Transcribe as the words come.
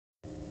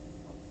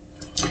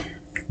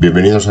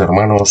Bienvenidos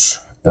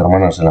hermanos,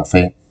 hermanas de la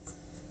fe.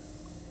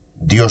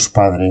 Dios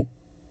Padre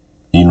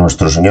y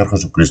nuestro Señor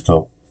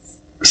Jesucristo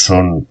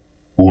son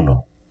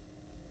uno.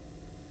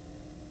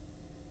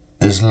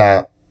 Es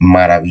la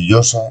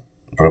maravillosa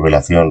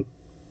revelación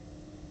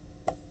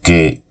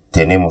que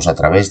tenemos a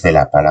través de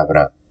la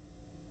palabra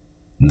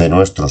de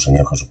nuestro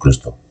Señor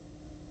Jesucristo.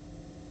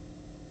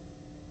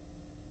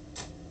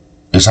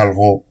 Es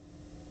algo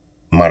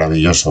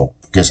maravilloso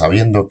que,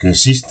 sabiendo que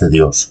existe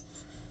Dios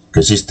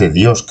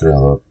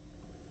creador,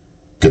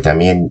 que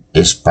también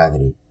es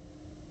Padre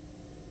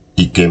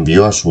y que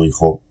envió a su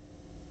Hijo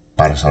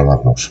para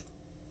salvarnos.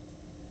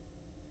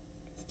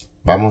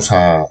 Vamos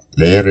a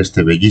leer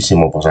este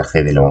bellísimo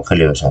pasaje del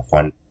Evangelio de San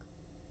Juan,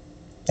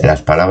 en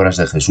las palabras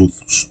de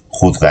Jesús: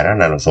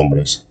 juzgarán a los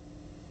hombres.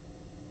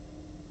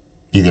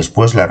 Y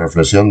después la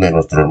reflexión de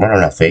nuestro hermano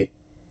en la fe,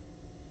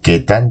 que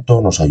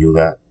tanto nos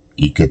ayuda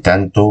y que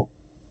tanto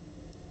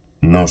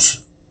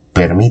nos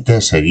permite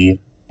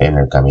seguir en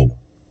el camino.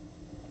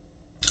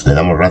 Le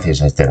damos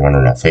gracias a este hermano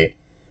en la fe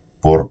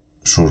por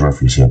sus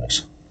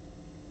reflexiones.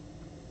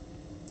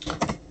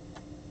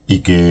 Y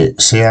que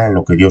sea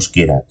lo que Dios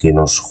quiera, que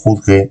nos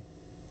juzgue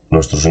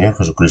nuestro Señor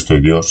Jesucristo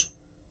y Dios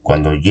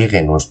cuando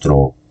llegue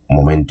nuestro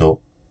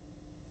momento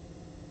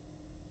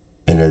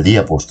en el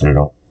día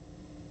postrero,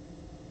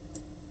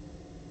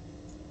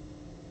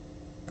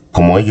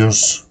 como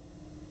ellos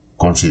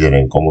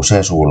consideren, como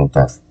sea su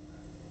voluntad,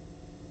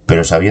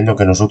 pero sabiendo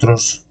que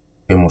nosotros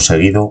hemos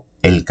seguido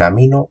el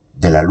camino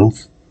de la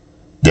luz,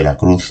 de la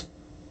cruz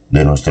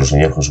de nuestro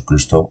Señor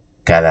Jesucristo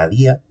cada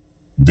día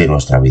de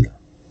nuestra vida.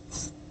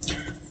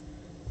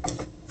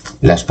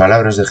 Las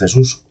palabras de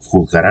Jesús: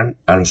 juzgarán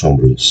a los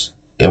hombres.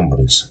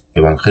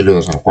 Evangelio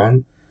de San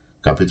Juan,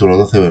 capítulo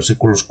 12,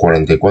 versículos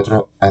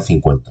 44 a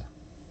 50.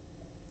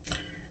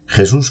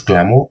 Jesús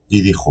clamó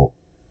y dijo: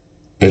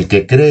 el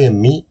que cree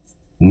en mí,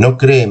 no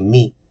cree en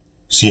mí,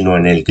 sino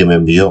en el que me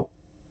envió.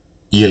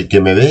 Y el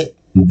que me ve,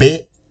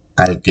 ve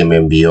al que me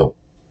envió.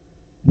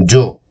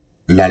 Yo,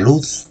 la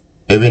luz,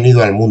 he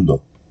venido al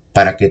mundo,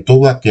 para que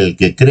todo aquel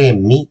que cree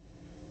en mí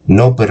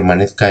no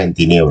permanezca en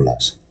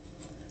tinieblas.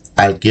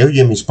 Al que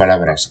oye mis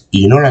palabras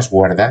y no las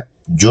guarda,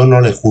 yo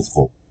no le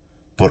juzgo,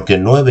 porque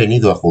no he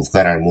venido a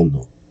juzgar al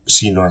mundo,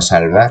 sino a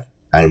salvar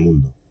al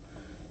mundo.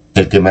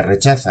 El que me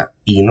rechaza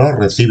y no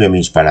recibe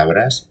mis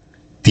palabras,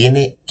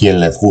 tiene quien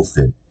le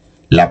juzgue.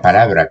 La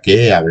palabra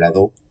que he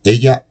hablado,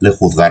 ella le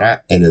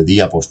juzgará en el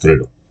día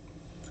postrero.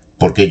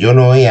 Porque yo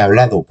no he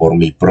hablado por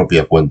mi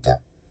propia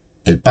cuenta.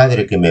 El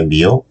Padre que me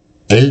envió,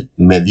 Él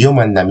me dio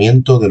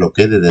mandamiento de lo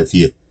que he de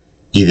decir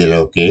y de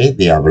lo que he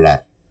de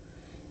hablar.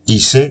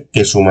 Y sé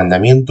que su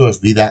mandamiento es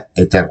vida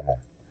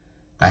eterna.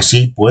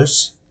 Así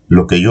pues,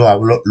 lo que yo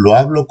hablo, lo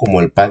hablo como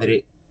el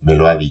Padre me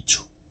lo ha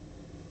dicho.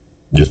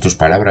 Y esto es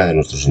palabra de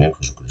nuestro Señor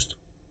Jesucristo.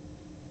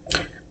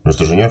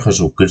 Nuestro Señor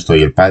Jesucristo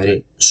y el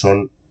Padre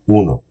son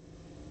uno.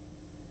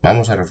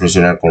 Vamos a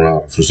reflexionar con la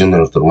reflexión de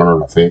nuestro hermano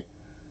en la fe,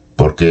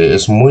 porque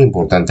es muy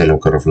importante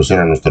lo que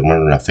reflexiona nuestro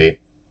hermano en la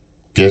fe,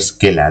 que es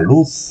que la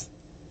luz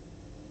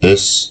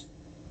es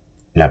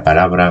la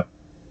palabra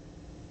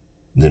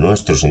de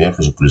nuestro Señor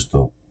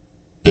Jesucristo,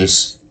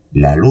 es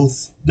la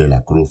luz de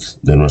la cruz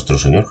de nuestro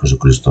Señor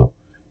Jesucristo,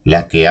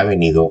 la que ha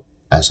venido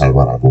a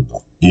salvar al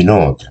mundo, y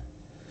no otra.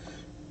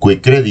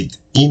 Qui credit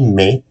in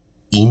me,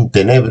 in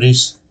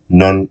tenebris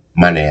non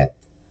maneat.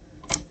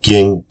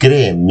 Quien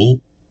cree en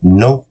mí,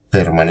 no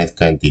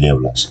permanezca en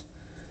tinieblas.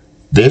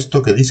 De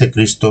esto que dice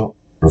Cristo,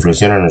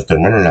 reflexiona nuestro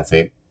hermano en la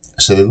fe,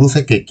 se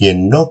deduce que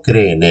quien no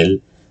cree en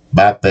Él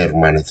va a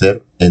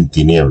permanecer en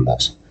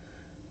tinieblas,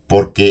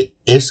 porque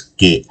es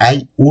que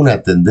hay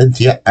una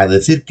tendencia a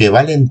decir que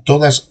valen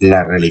todas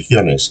las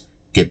religiones,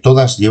 que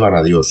todas llevan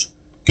a Dios,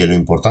 que lo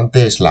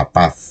importante es la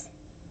paz.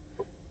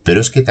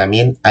 Pero es que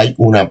también hay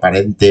una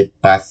aparente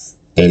paz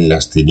en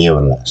las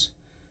tinieblas,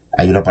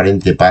 hay una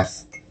aparente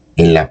paz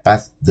en la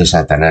paz de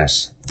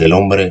Satanás, del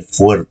hombre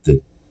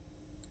fuerte,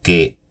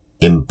 que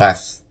en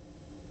paz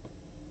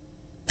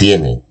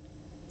tiene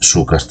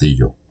su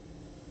castillo,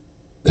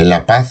 en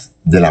la paz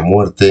de la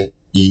muerte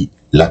y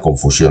la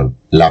confusión,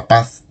 la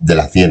paz de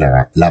la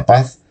ciénaga, la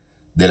paz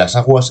de las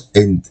aguas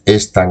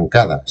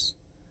estancadas,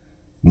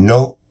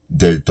 no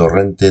del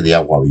torrente de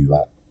agua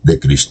viva de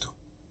Cristo.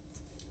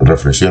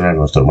 Reflexiona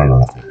nuestro hermano en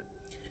la fe.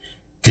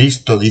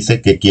 Cristo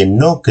dice que quien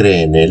no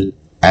cree en Él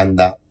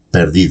anda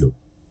perdido,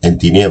 en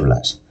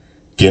tinieblas,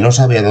 que no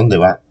sabe a dónde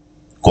va,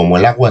 como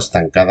el agua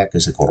estancada que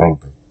se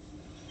corrompe.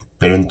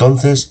 Pero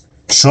entonces,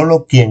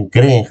 ¿solo quien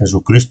cree en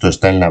Jesucristo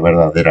está en la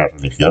verdadera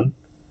religión?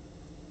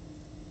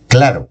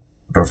 Claro,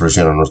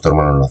 reflexiona nuestro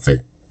hermano en la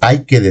fe,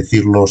 hay que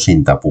decirlo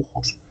sin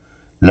tapujos.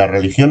 Las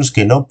religiones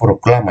que no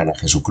proclaman a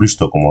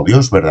Jesucristo como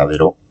Dios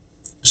verdadero,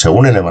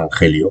 según el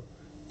Evangelio,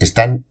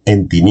 están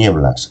en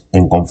tinieblas,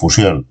 en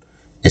confusión,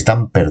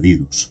 están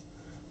perdidos.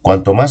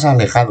 Cuanto más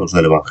alejados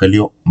del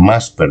Evangelio,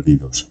 más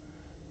perdidos.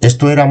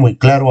 Esto era muy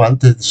claro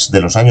antes de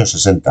los años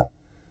 60.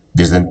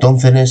 Desde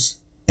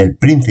entonces, el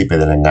príncipe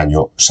del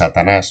engaño,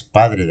 Satanás,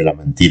 padre de la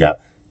mentira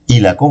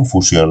y la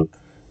confusión,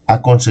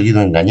 ha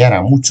conseguido engañar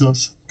a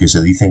muchos que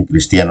se dicen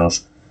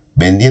cristianos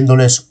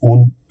vendiéndoles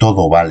un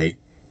todo vale,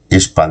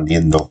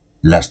 expandiendo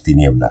las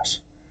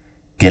tinieblas.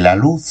 Que la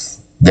luz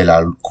de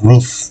la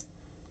cruz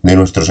de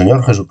nuestro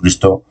Señor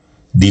Jesucristo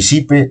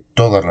disipe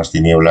todas las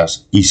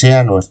tinieblas y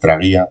sea nuestra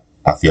guía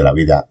hacia la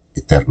vida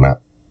eterna.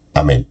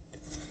 Amén.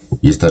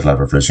 Y esta es la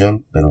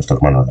reflexión de nuestro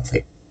hermano en la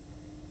fe.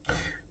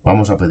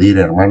 Vamos a pedir,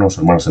 hermanos,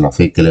 hermanas en la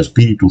fe, que el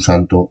Espíritu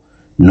Santo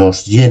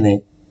nos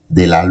llene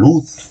de la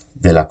luz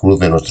de la cruz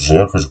de nuestro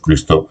Señor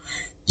Jesucristo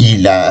y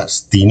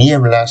las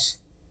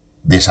tinieblas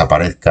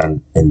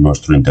desaparezcan en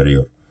nuestro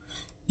interior.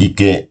 Y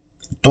que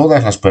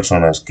todas las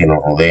personas que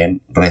nos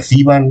rodeen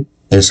reciban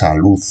esa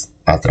luz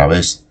a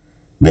través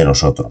de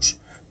nosotros.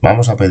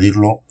 Vamos a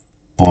pedirlo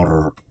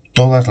por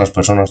todas las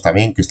personas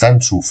también que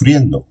están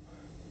sufriendo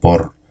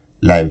por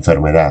la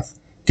enfermedad,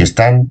 que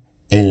están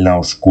en la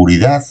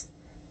oscuridad,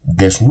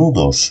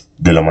 desnudos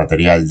de lo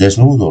material,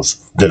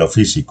 desnudos de lo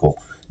físico,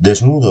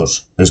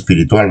 desnudos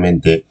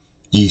espiritualmente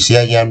y se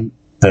hayan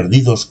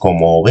perdidos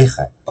como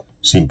oveja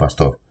sin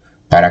pastor,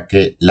 para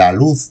que la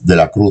luz de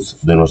la cruz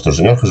de nuestro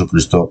Señor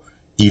Jesucristo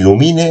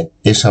ilumine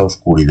esa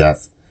oscuridad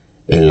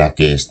en la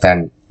que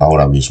están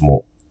ahora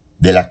mismo,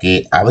 de la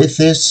que a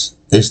veces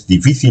es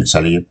difícil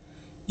salir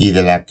y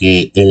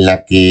en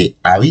la que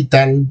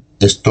habitan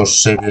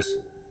estos seres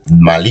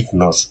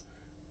malignos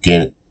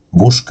que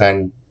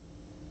buscan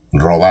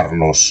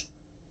robarnos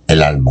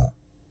el alma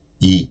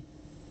y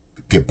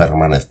que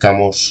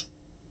permanezcamos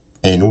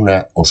en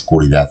una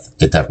oscuridad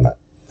eterna.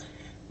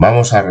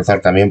 Vamos a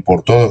rezar también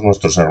por todos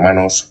nuestros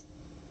hermanos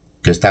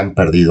que están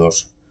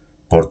perdidos,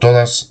 por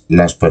todas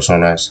las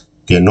personas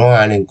que no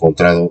han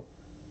encontrado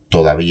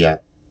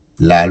todavía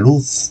la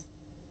luz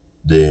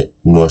de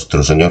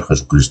nuestro Señor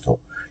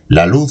Jesucristo,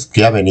 la luz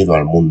que ha venido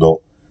al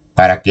mundo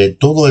para que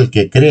todo el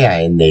que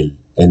crea en Él,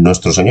 en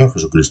nuestro Señor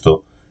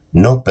Jesucristo,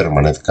 no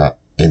permanezca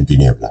en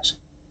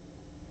tinieblas.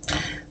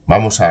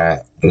 Vamos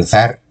a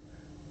rezar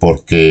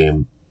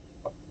porque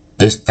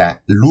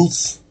esta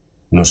luz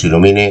nos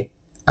ilumine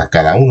a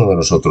cada uno de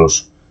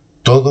nosotros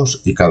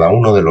todos y cada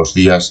uno de los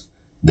días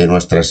de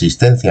nuestra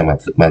existencia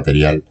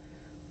material,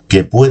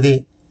 que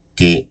puede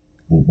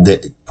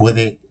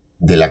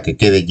de la que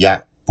quede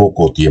ya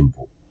poco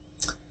tiempo.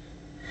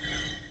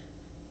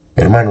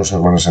 Hermanos,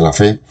 hermanas en la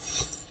fe,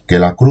 que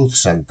la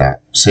cruz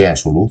santa sea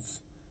su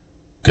luz,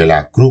 que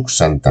la cruz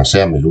santa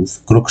sea mi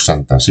luz, crux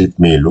santa sit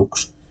mi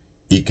lux,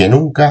 y que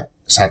nunca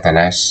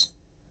Satanás,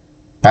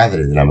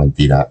 padre de la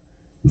mentira,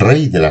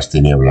 rey de las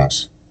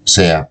tinieblas,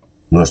 sea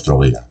nuestro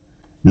guía.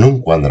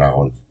 Nunca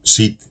dragon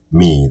sit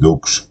mi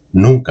dux,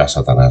 nunca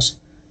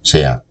Satanás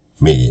sea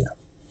mi guía.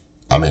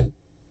 Amén.